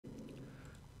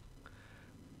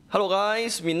Hello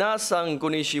guys, minasan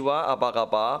konnichiwa, apa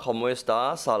kabar, ¿cómo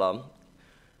está? Salam.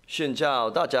 Xin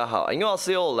chào, 大家好.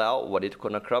 안녕하세요, Lao. What is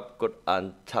gonna crop? Good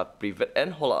and tak privet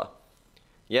and hola.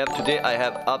 Yep, today I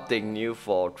have update new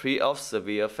for 3 of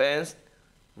severe fans.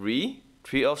 3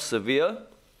 of severe.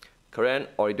 Current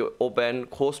already open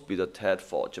course beta test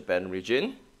for Japan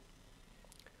region.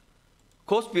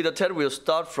 Course beta test will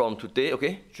start from today,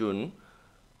 okay, June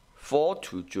 4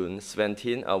 to June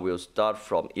 17. I will start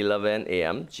from 11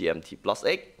 a.m. GMT plus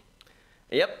 8.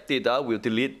 Yep, data will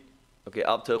delete, okay,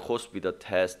 after course beta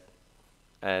test.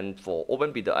 And for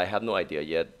open beta, I have no idea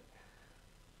yet.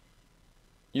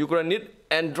 You're gonna need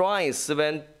Android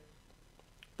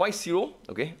 7.0,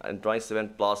 okay, Android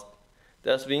 7 plus.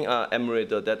 There's been an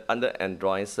emulator that under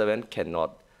Android 7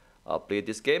 cannot play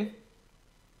this game.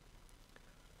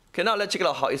 Okay, now let's check it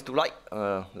out how it's to like.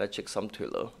 Let's check some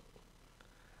trailer.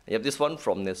 You have this one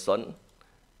from Nissan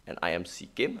and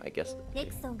IceXgame, I guess.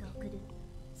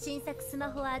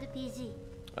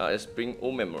 It's bring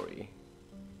old memory.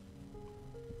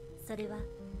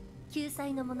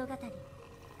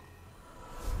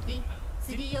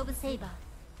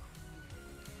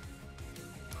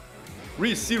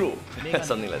 Re-Zero,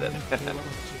 something like that.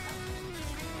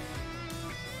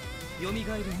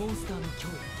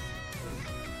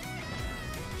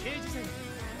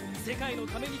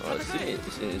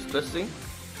 It's interesting.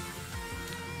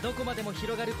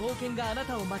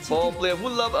 For players who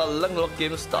love a long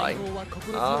game style.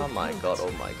 Oh my god,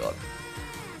 oh my god.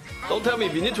 Don't tell me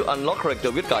we need to unlock character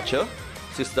with gacha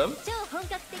system.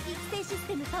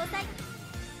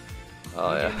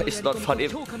 Yeah, it's not fun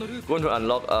if going to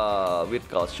unlock with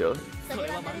gacha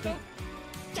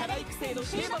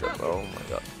system. Oh my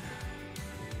god.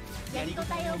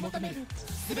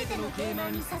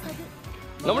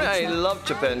 Normally I love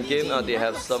Japan game, they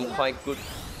have some quite good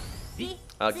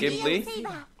gameplay.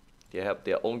 They have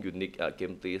their own unique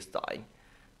gameplay style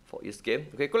for each game.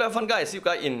 Okay, cool, have fun guys, see you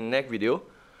guys in next video.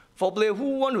 For players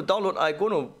who want to download, I'm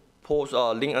going to post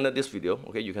a link under this video.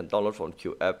 Okay, you can download from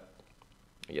Q app.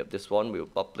 Yep, this one will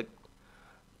public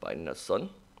by Nissan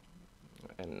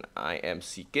and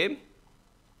IceXgame.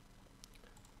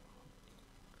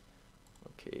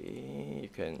 Okay, you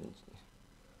can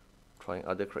try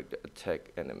other character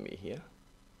attack enemy here.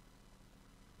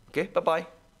 Okay, bye bye.